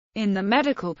In the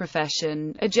medical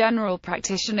profession, a general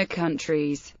practitioner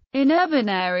countries. In urban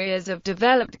areas of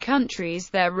developed countries,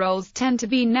 their roles tend to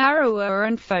be narrower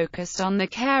and focused on the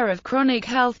care of chronic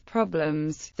health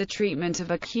problems, the treatment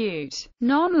of acute,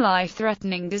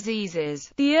 non-life-threatening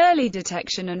diseases, the early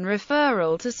detection and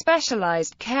referral to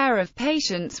specialized care of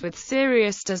patients with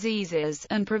serious diseases,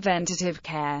 and preventative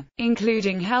care,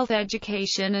 including health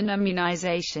education and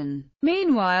immunization.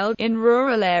 Meanwhile, in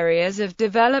rural areas of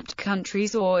developed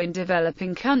countries or in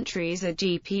developing countries, a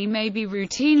GP may be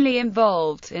routinely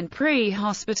involved in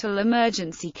pre-hospital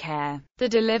emergency care, the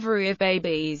delivery of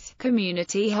babies,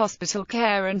 community hospital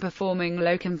care and performing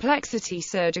low-complexity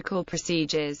surgical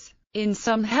procedures. In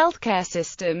some healthcare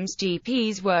systems,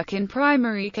 GPs work in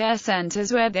primary care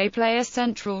centers where they play a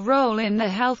central role in the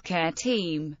healthcare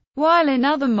team, while in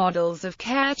other models of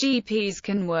care, GPs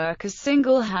can work as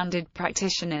single-handed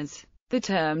practitioners. The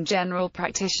term general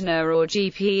practitioner or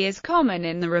GP is common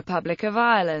in the Republic of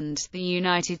Ireland, the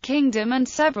United Kingdom and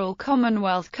several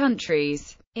Commonwealth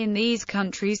countries. In these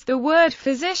countries, the word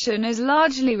physician is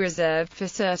largely reserved for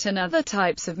certain other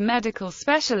types of medical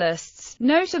specialists,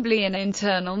 notably in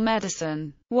internal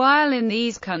medicine. While in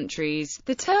these countries,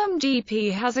 the term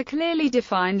GP has a clearly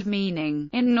defined meaning,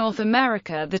 in North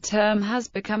America the term has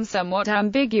become somewhat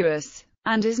ambiguous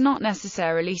and is not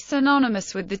necessarily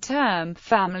synonymous with the term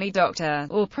family doctor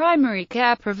or primary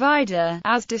care provider,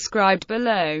 as described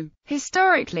below.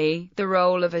 Historically, the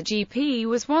role of a GP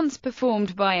was once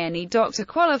performed by any doctor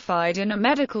qualified in a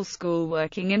medical school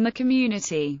working in the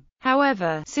community.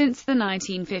 However, since the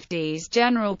 1950s,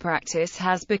 general practice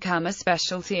has become a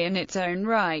specialty in its own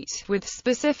right, with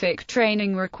specific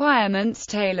training requirements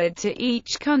tailored to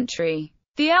each country.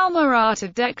 The Alma-Ata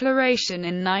Declaration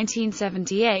in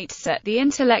 1978 set the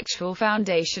intellectual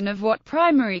foundation of what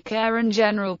primary care and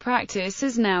general practice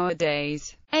is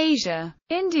nowadays. Asia,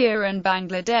 India and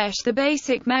Bangladesh. The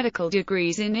basic medical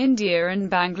degrees in India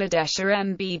and Bangladesh are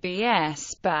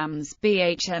MBBS, BAMS,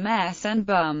 BHMS and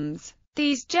BUMS.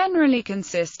 These generally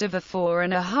consist of a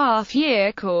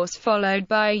 4.5-year course followed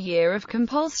by a year of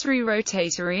compulsory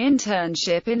rotatory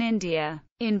internship in India.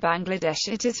 In Bangladesh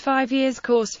it is 5 years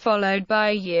course followed by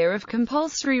a year of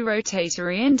compulsory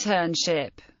rotatory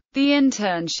internship. The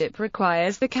internship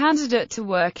requires the candidate to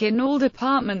work in all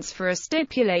departments for a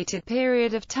stipulated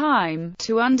period of time,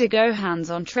 to undergo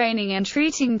hands-on training and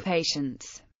treating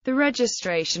patients. The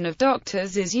registration of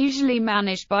doctors is usually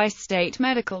managed by state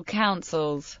medical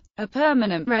councils. A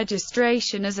permanent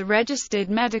registration as a registered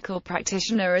medical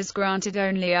practitioner is granted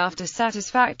only after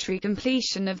satisfactory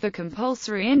completion of the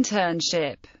compulsory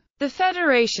internship. The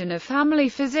Federation of Family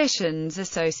Physicians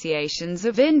Associations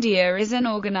of India is an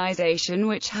organization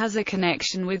which has a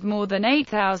connection with more than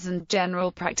 8,000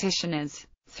 general practitioners,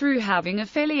 through having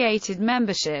affiliated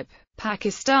membership.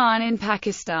 Pakistan. In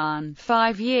Pakistan,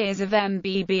 5 years of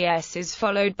MBBS is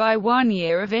followed by 1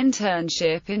 year of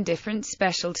internship in different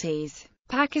specialties.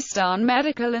 Pakistan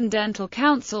Medical and Dental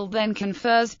Council then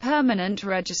confers permanent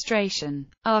registration,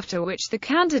 after which the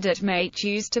candidate may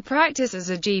choose to practice as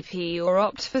a GP or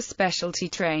opt for specialty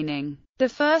training. The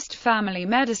first family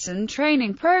medicine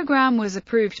training program was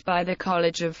approved by the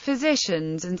College of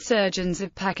Physicians and Surgeons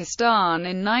of Pakistan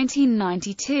in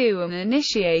 1992 and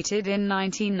initiated in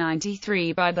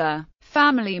 1993 by the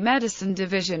Family Medicine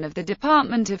Division of the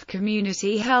Department of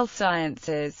Community Health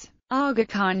Sciences. Aga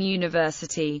Khan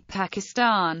University,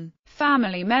 Pakistan.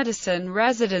 Family Medicine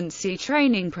Residency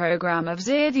Training Program of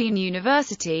Zayedin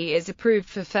University is approved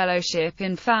for fellowship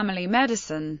in family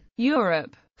medicine.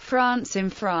 Europe. France. In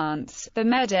France, the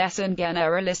Médecin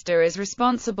Généraliste is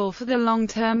responsible for the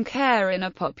long-term care in a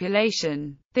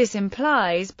population. This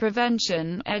implies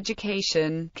prevention,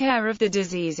 education, care of the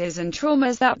diseases and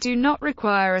traumas that do not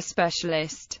require a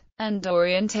specialist, and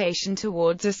orientation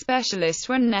towards a specialist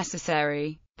when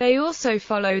necessary. They also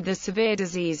follow the severe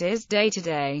diseases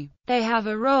day-to-day. They have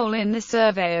a role in the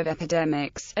survey of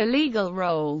epidemics, a legal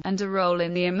role, and a role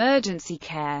in the emergency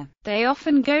care. They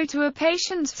often go to a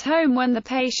patient's home when the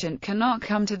patient cannot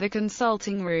come to the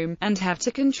consulting room, and have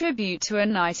to contribute to a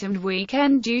night and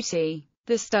weekend duty.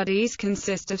 The studies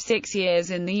consist of 6 years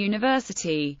in the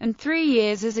university, and 3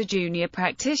 years as a junior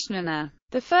practitioner.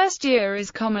 The first year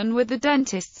is common with the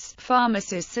dentists,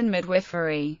 pharmacists and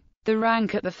midwifery. The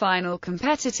rank at the final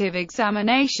competitive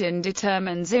examination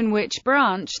determines in which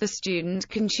branch the student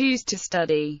can choose to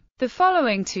study. The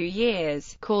following 2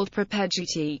 years, called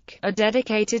propedeutique, are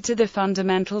dedicated to the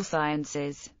fundamental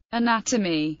sciences: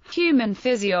 anatomy, human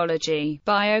physiology,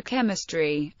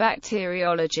 biochemistry,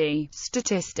 bacteriology,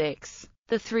 statistics.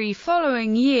 The 3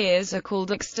 following years are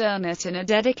called externate and are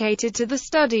dedicated to the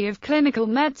study of clinical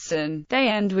medicine. They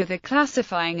end with a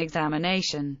classifying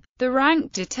examination. The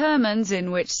rank determines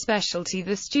in which specialty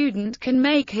the student can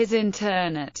make his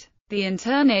internate. The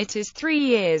internate is 3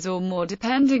 years or more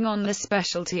depending on the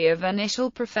specialty of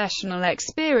initial professional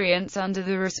experience under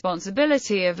the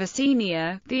responsibility of a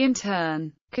senior. The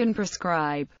intern can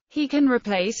prescribe. He can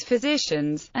replace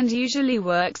physicians, and usually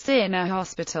works in a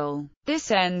hospital. This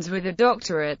ends with a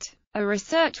doctorate, a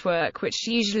research work which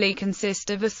usually consists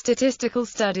of a statistical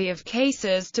study of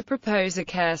cases to propose a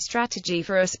care strategy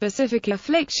for a specific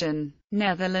affliction.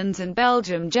 Netherlands and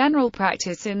Belgium. General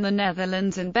practice in the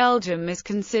Netherlands and Belgium is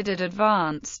considered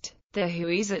advanced. The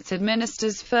ULAN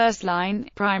administers first-line,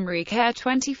 primary care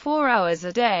 24 hours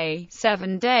a day,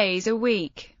 7 days a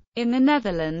week. In the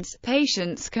Netherlands,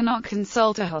 patients cannot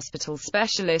consult a hospital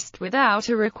specialist without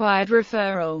a required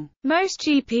referral. Most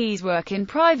GPs work in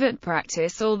private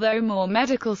practice, although more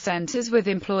medical centers with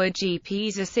employed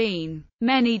GPs are seen.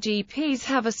 Many GPs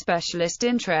have a specialist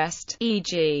interest,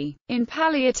 e.g., in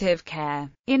palliative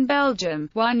care. In Belgium,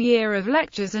 1 year of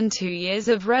lectures and 2 years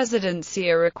of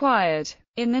residency are required.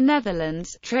 In the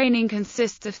Netherlands, training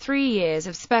consists of 3 years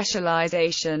of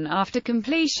specialization after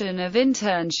completion of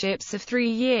internships of 3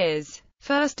 years.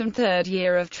 First and third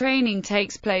year of training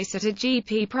takes place at a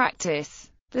GP practice.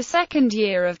 The second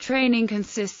year of training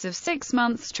consists of 6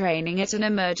 months training at an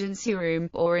emergency room,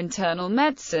 or internal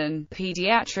medicine,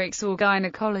 pediatrics or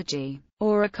gynecology,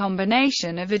 or a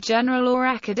combination of a general or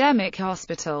academic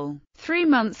hospital. 3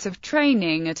 months of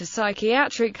training at a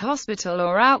psychiatric hospital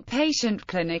or outpatient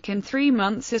clinic, and 3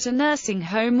 months at a nursing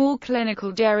home or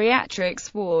clinical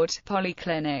geriatrics ward,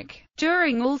 polyclinic.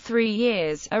 During all 3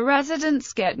 years, a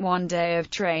residents get 1 day of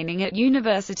training at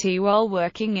university while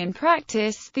working in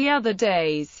practice the other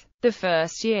days. The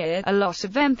first year, a lot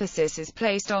of emphasis is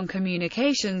placed on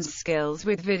communications skills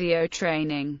with video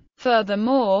training.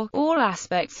 Furthermore, all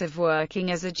aspects of working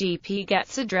as a GP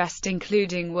gets addressed,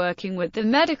 including working with the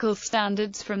medical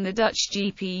standards from the Dutch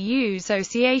GPU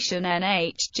Association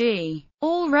 (NHG).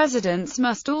 All residents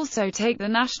must also take the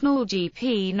National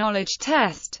GP Knowledge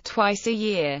Test, twice a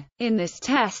year. In this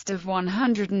test of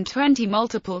 120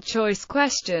 multiple-choice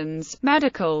questions,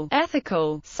 medical,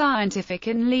 ethical, scientific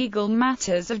and legal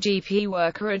matters of GP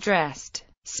work are addressed.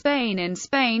 In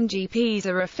Spain, GPs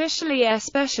are officially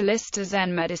especialistas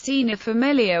en medicina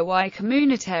familiar y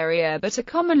comunitaria, but are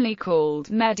commonly called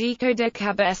médico de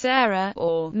cabecera,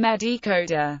 or médico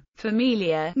de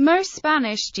familia. Most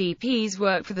Spanish GPs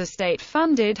work for the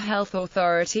state-funded health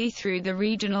authority through the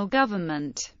regional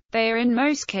government. They are in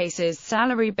most cases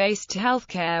salary-based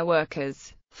healthcare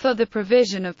workers. For the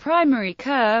provision of primary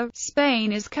care,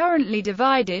 Spain is currently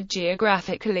divided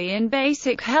geographically in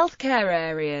basic healthcare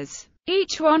areas,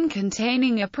 each one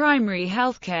containing a primary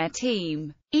healthcare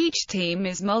team. Each team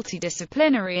is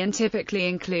multidisciplinary and typically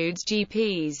includes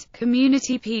GPs,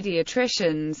 community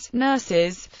pediatricians,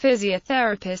 nurses,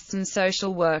 physiotherapists and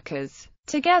social workers,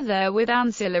 together with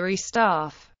ancillary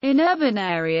staff. In urban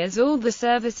areas, all the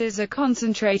services are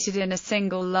concentrated in a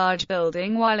single large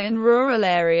building, while in rural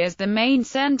areas the main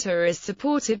center is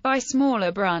supported by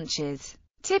smaller branches,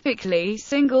 typically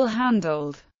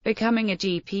single-handled. Becoming a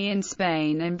GP in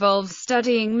Spain involves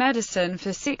studying medicine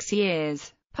for 6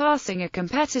 years, passing a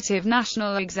competitive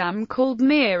national exam called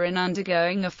MIR, and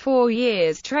undergoing a 4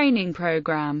 years training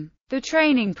program. The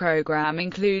training program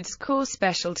includes core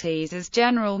specialties as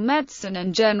general medicine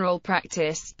and general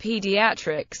practice,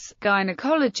 pediatrics,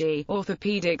 gynecology,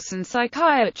 orthopedics and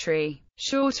psychiatry.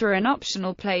 Shorter and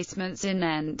optional placements in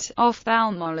ENT,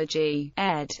 ophthalmology,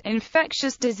 ED,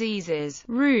 infectious diseases,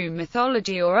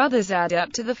 rheumatology or others add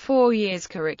up to the 4 years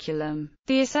curriculum.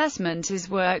 The assessment is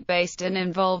work-based and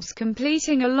involves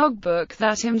completing a logbook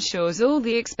that ensures all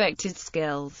the expected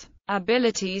skills,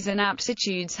 abilities and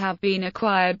aptitudes have been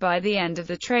acquired by the end of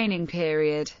the training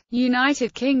period.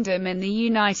 United Kingdom. In the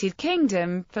United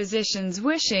Kingdom, physicians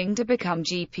wishing to become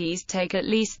GPs take at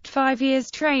least 5 years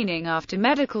training after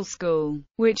medical school,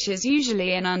 which is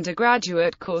usually an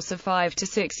undergraduate course of 5 to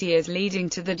 6 years leading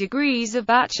to the degrees of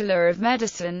Bachelor of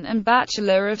Medicine and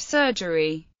Bachelor of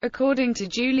Surgery. According to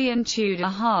Julian Tudor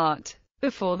Hart,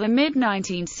 before the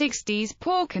mid-1960s,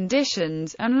 poor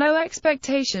conditions and low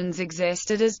expectations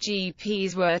existed as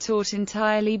GPs were taught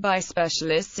entirely by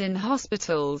specialists in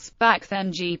hospitals. Back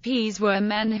then GPs were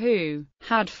men who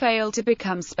had failed to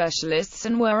become specialists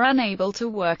and were unable to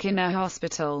work in a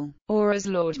hospital. Or as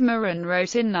Lord Moran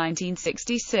wrote in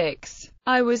 1966,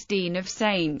 "I was Dean of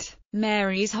St.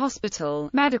 Mary's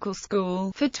Hospital Medical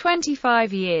School for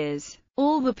 25 years.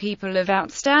 All the people of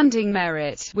outstanding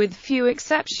merit, with few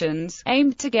exceptions,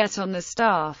 aimed to get on the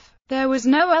staff. There was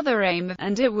no other aim,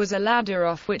 and it was a ladder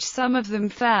off which some of them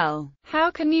fell.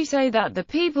 How can you say that the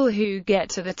people who get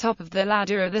to the top of the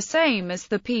ladder are the same as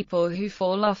the people who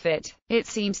fall off it? It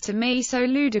seems to me so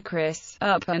ludicrous.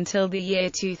 Up until the year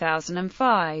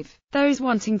 2005, those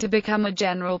wanting to become a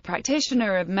general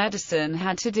practitioner of medicine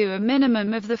had to do a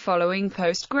minimum of the following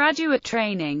postgraduate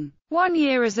training. 1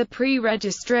 year as a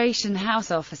pre-registration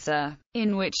house officer,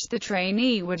 in which the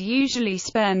trainee would usually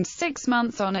spend 6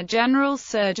 months on a general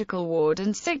surgical ward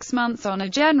and 6 months on a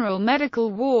general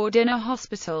medical ward in a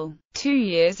hospital. 2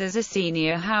 years as a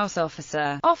senior house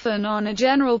officer, often on a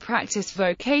general practice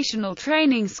vocational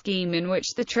training scheme in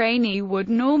which the trainee would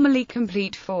normally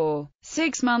complete 4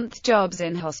 6-month jobs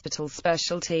in hospital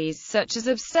specialties such as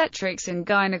obstetrics and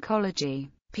gynecology,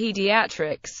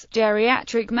 pediatrics,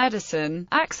 geriatric medicine,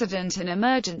 accident and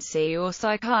emergency or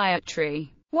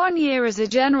psychiatry. 1 year as a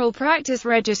general practice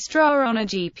registrar on a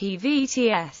GP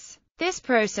VTS. This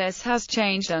process has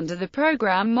changed under the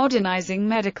program Modernizing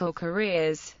Medical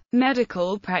Careers.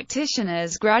 Medical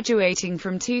practitioners graduating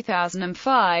from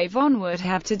 2005 onward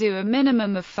have to do a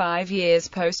minimum of 5 years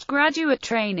postgraduate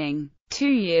training, 2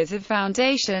 years of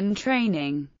foundation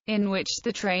training, in which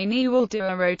the trainee will do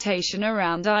a rotation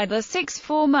around either 6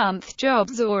 4-month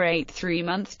jobs or 8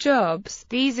 3-month jobs.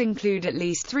 These include at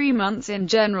least 3 months in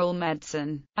general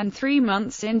medicine, and 3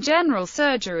 months in general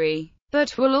surgery,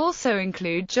 but will also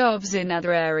include jobs in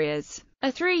other areas.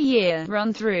 A 3-year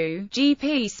run-through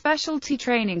GP specialty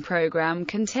training program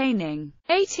containing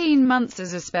 18 months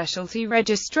as a specialty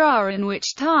registrar, in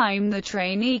which time the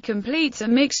trainee completes a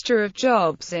mixture of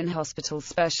jobs in hospital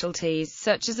specialties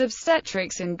such as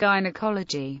obstetrics and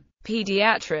gynecology,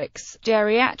 pediatrics,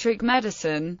 geriatric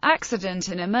medicine, accident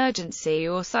and emergency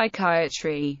or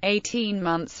psychiatry. 18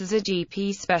 months as a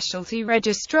GP specialty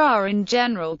registrar in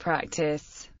general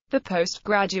practice. The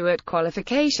postgraduate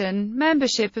qualification,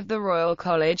 membership of the Royal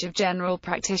College of General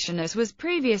Practitioners, was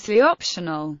previously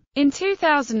optional. In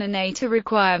 2008 a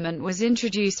requirement was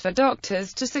introduced for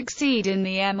doctors to succeed in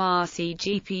the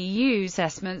MRC-GPU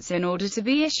assessments in order to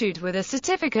be issued with a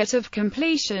certificate of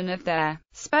completion of their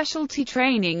specialty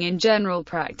training in general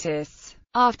practice.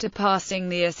 After passing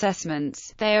the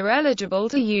assessments, they are eligible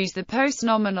to use the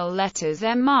post-nominal letters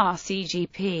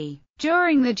MRC-GP.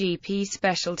 During the GP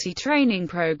specialty training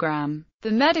program, the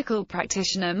medical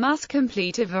practitioner must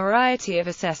complete a variety of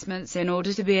assessments in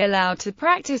order to be allowed to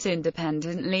practice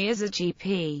independently as a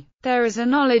GP. There is a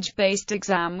knowledge-based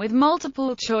exam with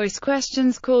multiple-choice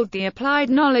questions called the Applied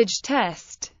Knowledge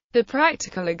Test. The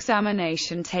practical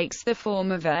examination takes the form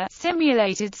of a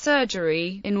simulated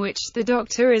surgery, in which the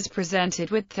doctor is presented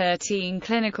with 13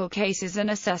 clinical cases. An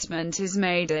assessment is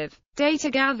made of data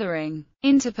gathering,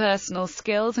 interpersonal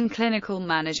skills and clinical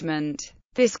management.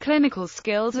 This clinical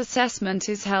skills assessment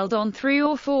is held on 3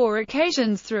 or 4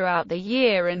 occasions throughout the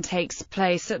year and takes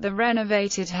place at the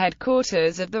renovated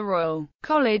headquarters of the Royal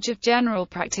College of General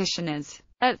Practitioners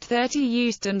at 30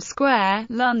 Euston Square,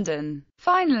 London.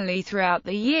 Finally, throughout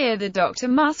the year the doctor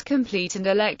must complete an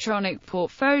electronic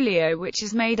portfolio which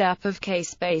is made up of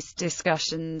case-based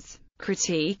discussions,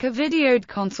 critique of videoed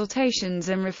consultations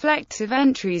and reflective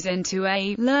entries into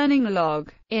a learning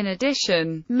log. In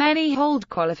addition, many hold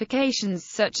qualifications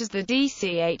such as the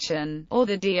DCHN, or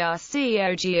the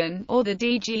DRCOGN, or the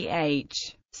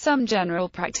DGH. Some general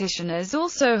practitioners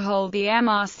also hold the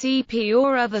MRCP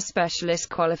or other specialist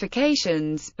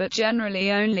qualifications, but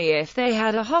generally only if they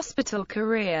had a hospital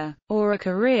career, or a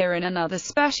career in another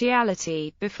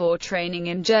speciality, before training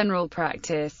in general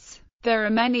practice. There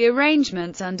are many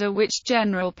arrangements under which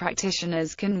general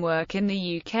practitioners can work in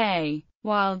the UK.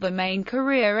 While the main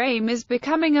career aim is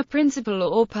becoming a principal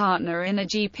or partner in a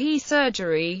GP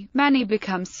surgery, many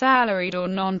become salaried or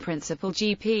non-principal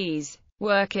GPs,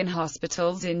 work in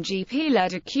hospitals in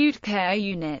GP-led acute care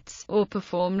units, or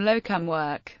perform locum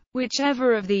work.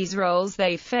 Whichever of these roles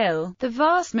they fill, the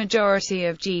vast majority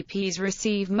of GPs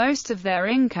receive most of their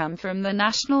income from the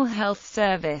National Health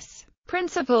Service.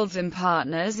 Principals and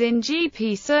partners in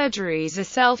GP surgeries are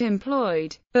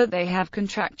self-employed, but they have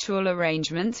contractual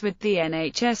arrangements with the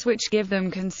NHS which give them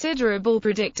considerable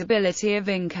predictability of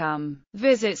income.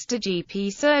 Visits to GP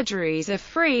surgeries are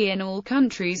free in all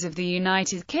countries of the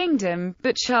United Kingdom,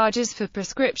 but charges for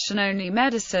prescription-only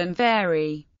medicine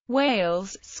vary.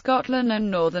 Wales, Scotland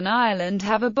and Northern Ireland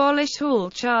have abolished all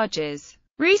charges.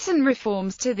 Recent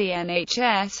reforms to the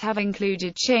NHS have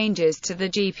included changes to the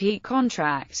GP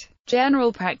contract,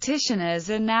 General practitioners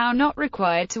are now not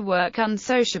required to work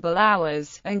unsociable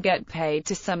hours, and get paid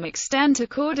to some extent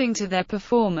according to their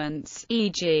performance,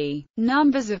 e.g.,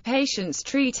 numbers of patients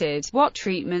treated, what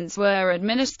treatments were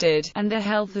administered, and the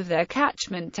health of their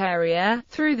catchment area,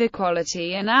 through the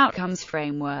Quality and Outcomes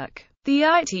Framework. The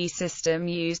IT system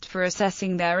used for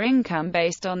assessing their income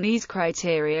based on these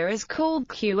criteria is called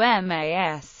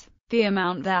QMAS. The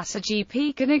amount that a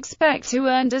GP can expect to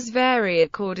earn does vary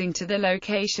according to the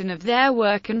location of their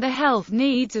work and the health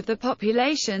needs of the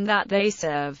population that they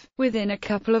serve. Within a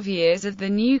couple of years of the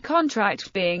new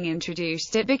contract being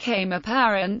introduced, it became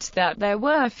apparent that there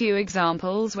were a few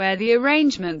examples where the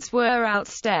arrangements were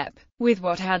outstep with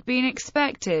what had been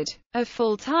expected. A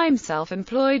full-time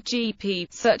self-employed GP,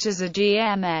 such as a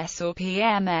GMS or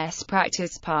PMS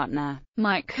practice partner,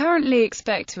 might currently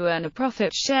expect to earn a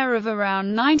profit share of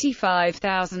around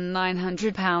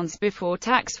 £95,900 before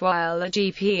tax, while a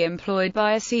GP employed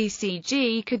by a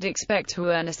CCG could expect to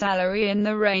earn a salary in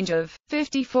the range of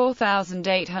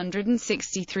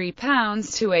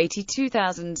 £54,863 to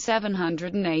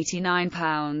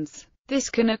 £82,789.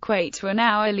 This can equate to an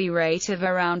hourly rate of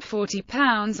around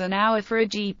 £40 an hour for a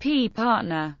GP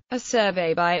partner. A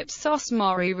survey by Ipsos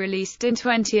Mori released in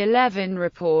 2011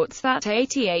 reports that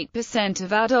 88%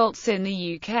 of adults in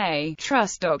the UK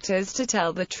trust doctors to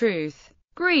tell the truth.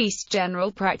 Greece.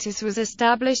 General practice was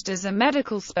established as a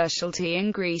medical specialty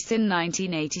in Greece in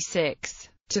 1986.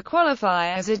 To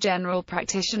qualify as a general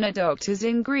practitioner, doctors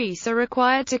in Greece are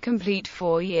required to complete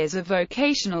 4 years of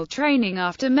vocational training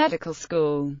after medical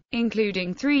school,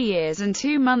 including 3 years and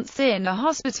 2 months in a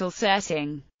hospital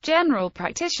setting. General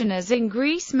practitioners in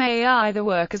Greece may either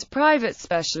work as private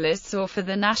specialists or for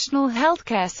the National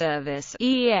Healthcare Service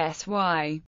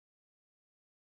 (ESY).